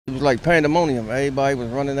was like pandemonium. Everybody was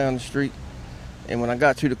running down the street. And when I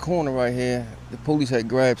got to the corner right here, the police had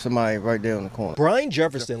grabbed somebody right there in the corner. Brian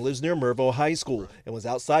Jefferson lives near Mervo High School and was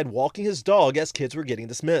outside walking his dog as kids were getting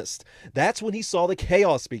dismissed. That's when he saw the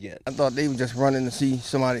chaos begin. I thought they were just running to see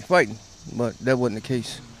somebody fighting, but that wasn't the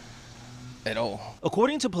case at all.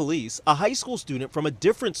 According to police, a high school student from a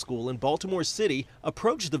different school in Baltimore City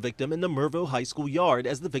approached the victim in the Mervo High School yard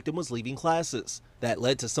as the victim was leaving classes. That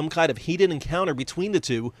led to some kind of heated encounter between the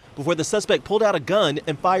two before the suspect pulled out a gun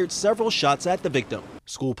and fired several shots at the victim.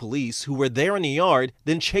 School police, who were there in the yard,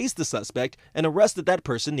 then chased the suspect and arrested that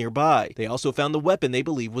person nearby. They also found the weapon they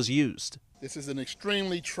believe was used. This is an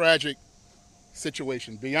extremely tragic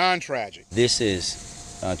situation, beyond tragic. This is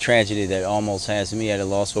a tragedy that almost has me at a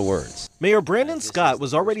loss for words. Mayor Brandon Scott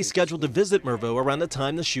was already scheduled to visit Mervo around the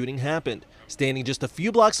time the shooting happened. Standing just a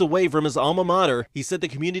few blocks away from his alma mater, he said the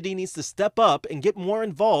community needs to step up and get more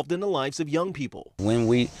involved in the lives of young people. When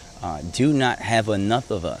we do not have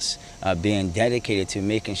enough of us being dedicated to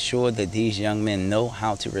making sure that these young men know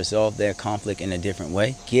how to resolve their conflict in a different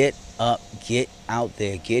way, get up, get out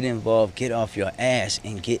there, get involved, get off your ass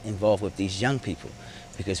and get involved with these young people.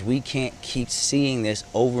 Because we can't keep seeing this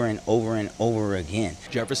over and over and over again.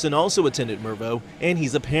 Jefferson also attended Mervo, and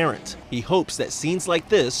he's a parent. He hopes that scenes like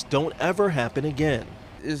this don't ever happen again.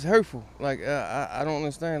 It's hurtful. Like, I don't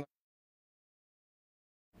understand.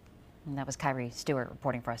 And that was Kyrie Stewart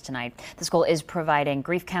reporting for us tonight. The school is providing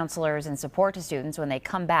grief counselors and support to students when they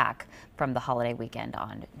come back from the holiday weekend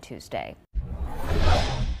on Tuesday.